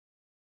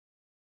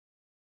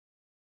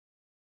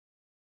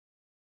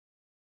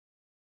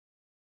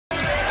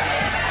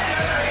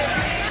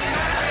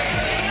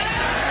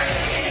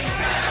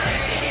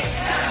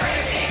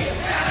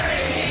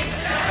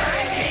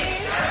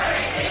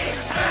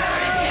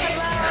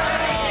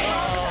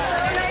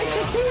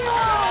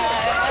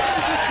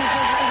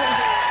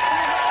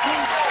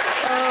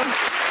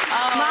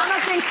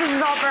this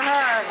is all for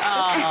her.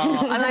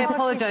 Oh, and I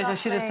apologise. I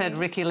should have said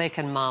Ricki Lake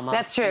and Mama.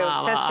 That's true.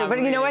 Mama, That's true. But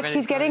you know what? really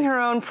She's getting sorry.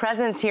 her own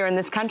presence here in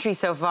this country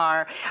so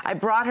far. I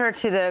brought her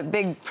to the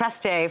big press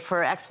day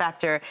for X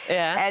Factor,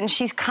 and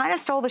she's kind of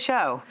stole the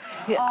show.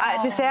 Yeah.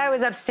 To say I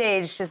was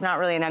upstaged is not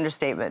really an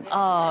understatement.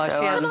 Oh, so,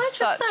 she has Can I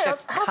just say,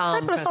 how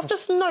fabulous! I've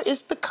just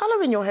noticed the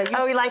colour in your hair.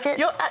 Oh, you like it?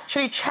 You're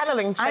actually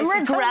channeling Tracy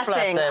I'm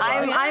regressing. there,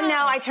 right? I'm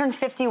now. I turned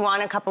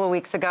 51 a couple of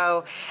weeks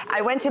ago.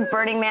 I went to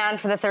Burning Man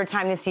for the 3rd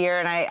time this year,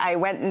 and I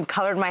went and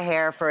colored my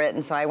hair for it,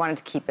 and so I wanted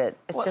to keep it.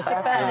 It's What's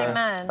just Burning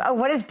Man? Oh,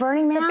 what is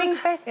Burning Man? It's a big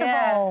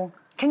festival.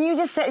 Can you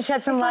just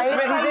shed some light?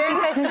 It's a big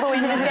festival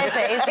in the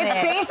desert, isn't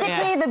it? It's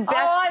basically the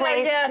best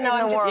place in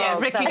the world. Yeah,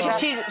 Ricki,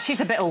 she's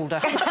a bit older.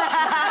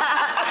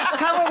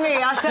 Come with me.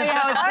 I'll show you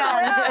how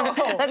it's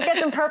done. Let's get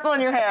some purple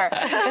in your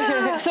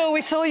hair. So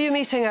we saw you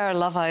meeting our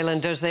Love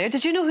Islanders there.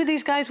 Did you know who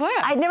these guys were?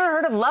 I'd never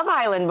heard of Love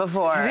Island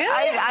before. Really?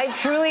 I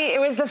truly, it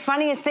was the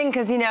funniest thing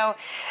because, you know,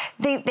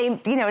 they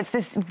you know, it's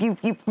this,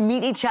 you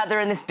meet each other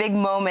in this big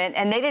moment,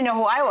 and they didn't know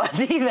who I was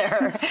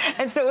either.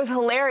 And so it was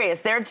hilarious.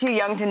 They're too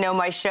young to know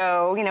my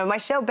show. You know, my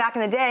show back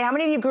in the day. How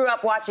many of you grew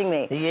up watching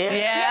me? Yes.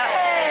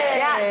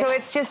 Yeah.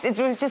 So it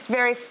was just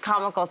very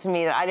comical to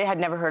me that I had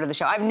never heard of the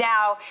show. I've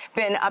now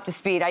been up to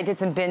speed. I did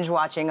some binge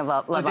watching of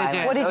Love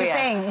Island. What did you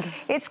think?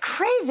 It's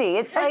crazy.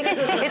 It's like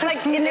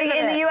in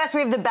the US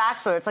we have The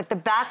Bachelor. It's like The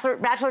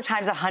Bachelor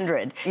times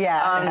 100.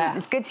 Yeah.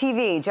 It's good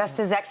TV, just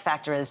as X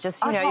Factor is.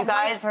 Just you know, you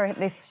guys. For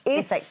this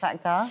X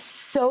Factor.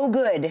 So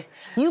good.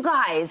 You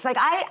guys, like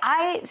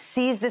I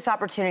seized this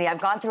opportunity.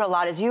 I've gone through a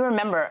lot. As you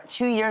remember,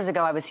 2 years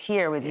ago I was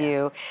here with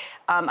you.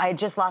 I had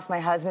just lost my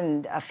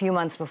husband a few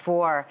months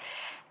before.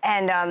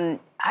 And,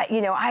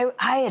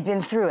 I had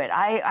been through it.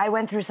 I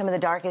went through some of the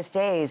darkest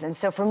days. And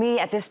so for me,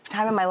 at this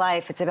time in my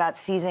life, it's about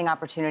seizing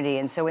opportunity.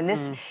 And so when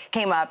this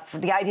came up,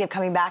 the idea of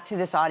coming back to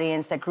this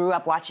audience that grew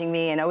up watching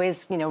me and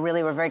always,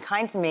 really were very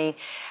kind to me,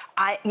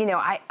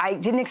 I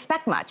didn't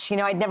expect much.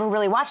 I'd never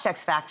really watched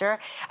X Factor.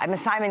 I'm a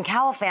Simon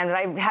Cowell fan, but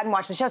I hadn't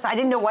watched the show, so I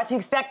didn't know what to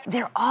expect.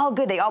 They're all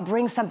good. They all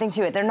bring something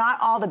to it. They're not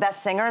all the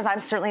best singers. I'm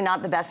certainly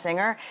not the best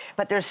singer,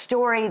 but there's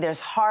story, there's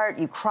heart,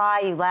 you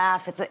cry, you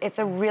laugh. It's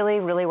a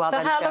really, really well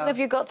done show. So how long have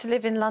you got to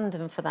live in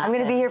London for that? I'm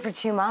going to be here for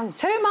 2 months.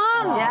 2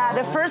 months? Yeah,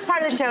 the first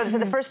part of the show, so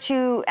the first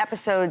 2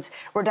 episodes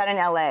were done in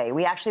LA.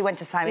 We actually went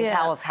to Simon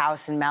Cowell's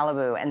house in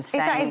Malibu and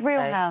sang. Is that his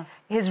real house?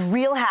 His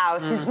real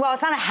house. Well,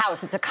 it's not a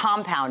house, it's a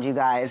compound, you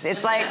guys.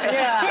 It's like...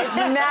 It's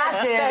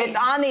massive. It's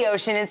on the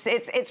ocean.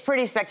 It's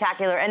pretty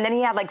spectacular. And then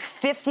he had like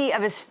 50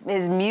 of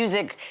his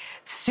music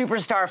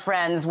superstar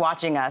friends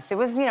watching us. It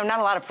was, not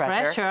a lot of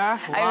pressure. Wow.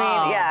 I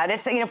mean, yeah, and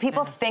it's,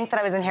 people think that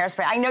I was in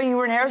Hairspray. I know you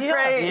were in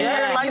Hairspray. You were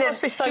in London. You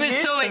must be so she was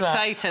used so to that.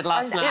 excited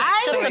last night.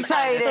 I'm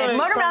excited.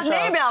 Motormouth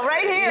Maybell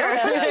right here.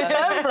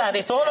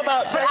 It's all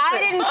about. But I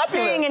didn't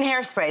sing in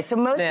Hairspray, so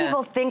most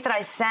people think that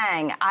I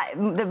sang.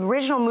 The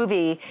original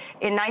movie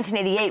in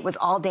 1988 was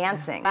all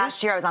dancing.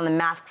 Last year I was on The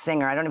Masked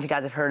Singer. I don't know if you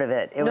guys have heard of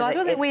it. No, I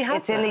don't think we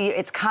have.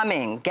 It's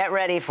coming. Get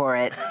ready for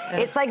it.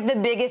 It's like the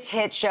biggest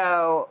hit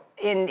show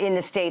in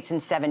the States in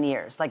 7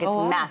 years. Like, it's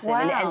massive.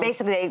 Wow. And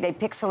basically, they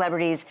pick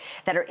celebrities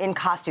that are in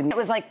costume. It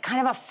was like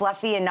kind of a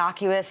fluffy,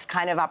 innocuous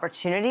kind of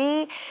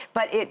opportunity,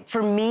 but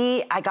for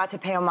me, I got to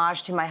pay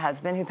homage to my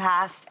husband who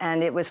passed,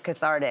 and it was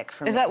cathartic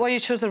for me. Is that why you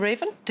chose the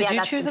Raven? Did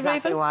you choose the Raven? Yeah, that's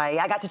exactly why.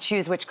 I got to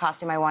choose which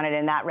costume I wanted,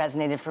 and that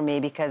resonated for me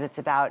because it's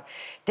about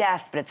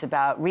death, but it's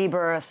about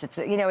rebirth. It's,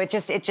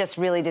 it just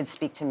really did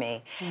speak to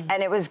me.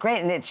 And it was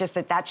great, and it's just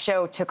that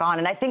show took on,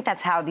 and I think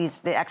that's how the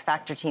X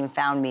Factor team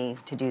found me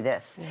to do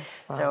this.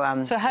 Wow.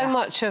 So how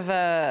much of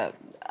a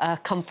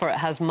comfort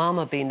has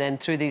Mama been then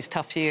through these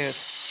tough years?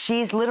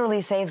 She's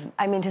literally saved.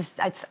 I mean,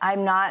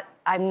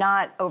 I'm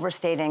not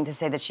overstating to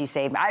say that she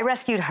saved me. I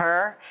rescued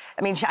her.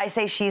 I mean, I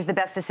say she's the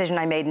best decision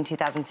I made in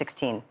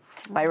 2016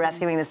 by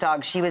rescuing this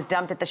dog. She was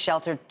dumped at the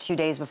shelter 2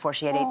 days before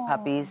she had 8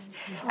 puppies.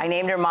 I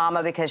named her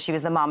Mama because she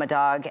was the mama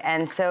dog.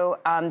 And so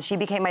she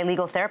became my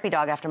legal therapy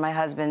dog after my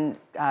husband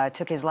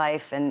took his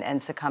life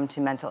and succumbed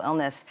to mental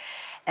illness.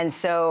 And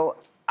so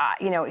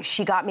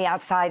she got me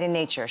outside in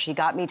nature. She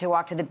got me to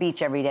walk to the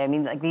beach every day. I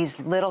mean, like these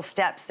little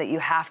steps that you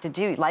have to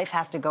do. Life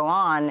has to go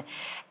on,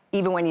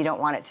 even when you don't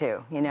want it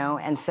to,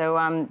 And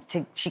so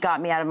she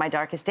got me out of my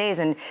darkest days.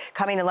 And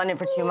coming to London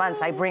for 2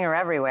 months, I bring her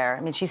everywhere.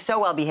 I mean, she's so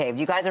well behaved.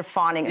 You guys are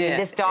fawning. I mean,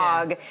 this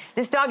dog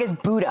is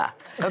Buddha,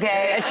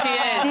 okay? She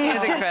is. She's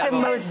just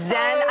incredible. the most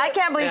zen. I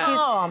can't believe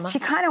she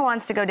kind of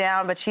wants to go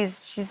down, but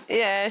she's just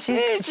honestly.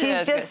 If you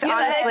want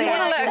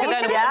to let her go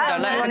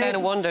down to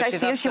Wonder, Should I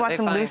see if she wants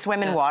some loose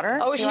women water?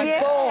 Oh, she's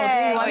gorgeous.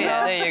 Oh,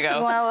 yeah, there you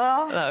go.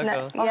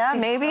 Well, yeah,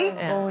 maybe.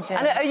 Gorgeous.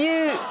 And are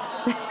you...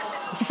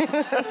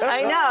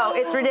 I know,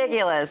 it's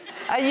ridiculous.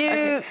 Are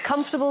you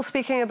comfortable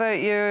speaking about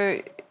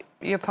your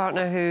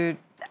partner who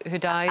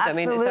died?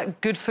 Absolutely. I mean, is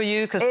that good for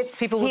you? Because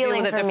people will deal with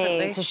it differently. It's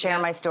healing for me to share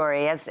my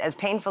story. As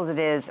painful as it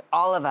is,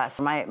 all of us.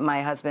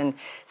 My husband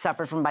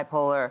suffered from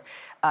bipolar.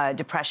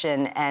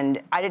 depression,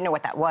 and I didn't know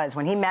what that was.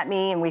 When he met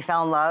me and we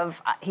fell in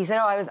love, he said,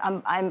 "Oh,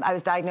 I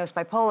was diagnosed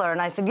bipolar,"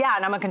 and I said, "Yeah,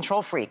 and I'm a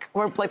control freak.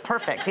 We're like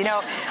perfect." You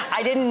know,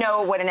 I didn't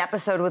know what an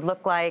episode would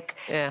look like,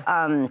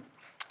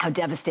 how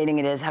devastating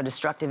it is, how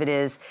destructive it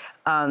is.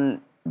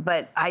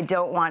 But I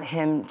don't want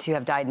him to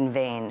have died in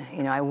vain.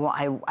 You know,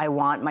 I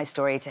want my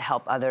story to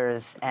help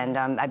others, and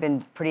I've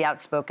been pretty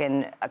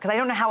outspoken because I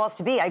don't know how else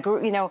to be. I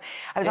grew, you know,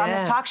 I was on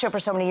this talk show for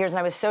so many years, and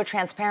I was so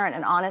transparent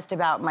and honest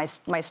about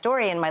my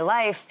story and my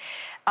life.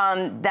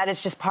 That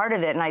is just part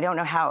of it, and I don't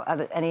know how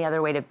any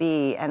other way to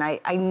be. And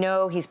I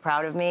know he's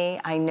proud of me.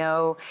 I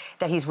know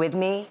that he's with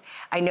me.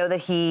 I know that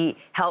he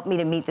helped me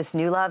to meet this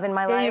new love in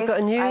my life. You've got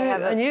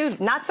a new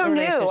not so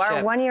new.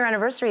 Our 1-year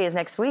anniversary is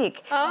next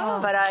week. Oh.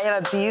 But I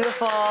have a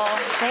beautiful.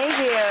 Thank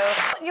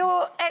you.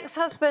 Your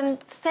ex-husband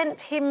sent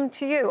him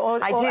to you, or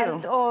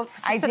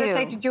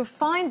facilitated you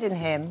finding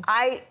him.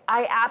 I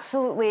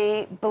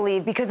absolutely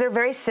believe, because they're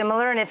very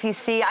similar, and if you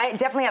see, I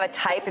definitely have a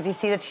type. If you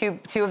see the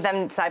two of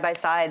them side by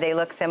side, they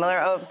look similar.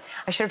 Oh,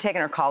 I should have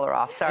taken her collar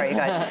off. Sorry, you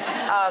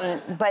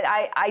guys. But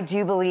I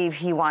do believe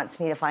he wants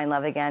me to find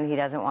love again. He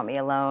doesn't want me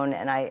alone,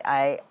 and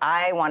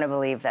I want to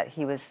believe that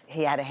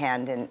he had a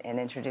hand in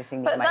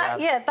introducing me to my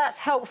love. Yeah, that's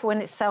helpful in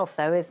itself,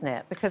 though, isn't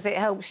it? Because it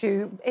helps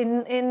you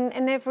in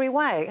every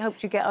way. It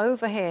helps you get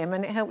over him,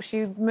 and it helps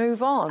you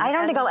move on. I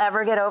don't think I'll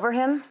ever get over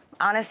him.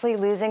 Honestly,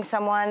 losing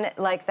someone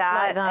like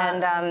that.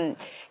 And,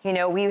 you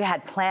know, we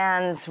had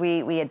plans.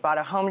 We had bought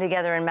a home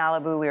together in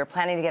Malibu. We were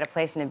planning to get a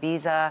place in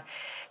Ibiza.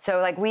 So,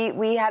 like,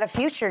 we had a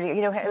future.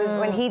 You know, it was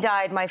when he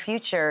died, my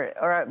future,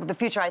 or the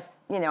future I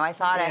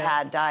thought I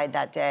had, died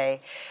that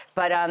day.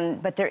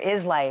 But there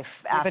is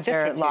life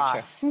after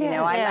loss. You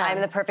know,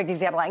 I'm the perfect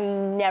example. I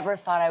never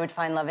thought I would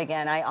find love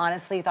again. I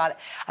honestly thought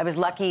I was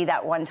lucky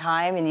that one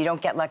time, and you don't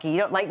get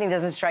lucky. Lightning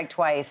doesn't strike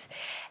twice.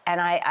 And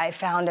I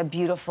found a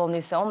beautiful new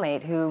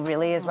soulmate who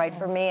really is right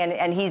for me,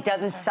 and he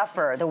doesn't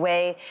suffer the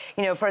way,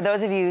 you know, for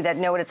those of you that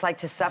know what it's like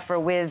to suffer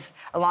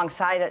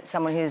alongside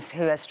someone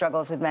who has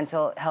struggles with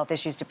mental health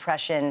issues,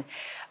 depression,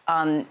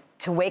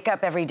 to wake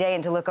up every day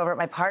and to look over at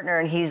my partner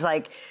and he's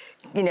like,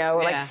 you know,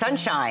 like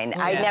sunshine.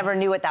 I never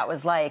knew what that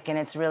was like, and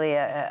it's really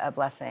a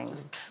blessing.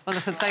 Well,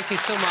 listen, thank you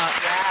so much.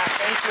 Yeah,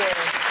 thank you.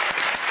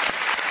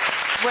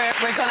 We're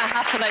going to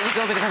have to let you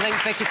go because I think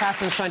Vicky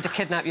Patson's trying to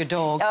kidnap your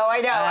dog. Oh,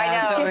 I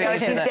know. So no,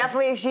 she's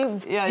definitely,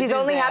 she's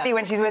only happy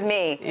when she's with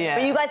me. Yeah.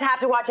 But you guys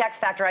have to watch X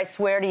Factor. I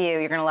swear to you,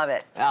 you're going to love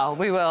it. Oh,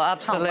 we will,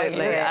 absolutely.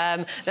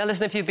 Now,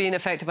 listen, if you've been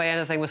affected by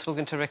anything we've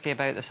spoken to Ricki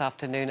about this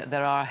afternoon,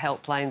 there are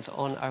helplines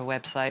on our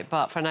website.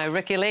 But for now,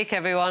 Ricki Lake,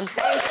 everyone.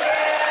 Thank you.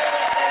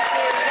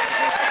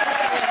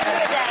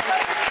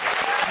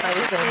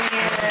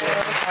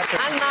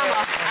 And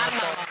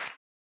Mama.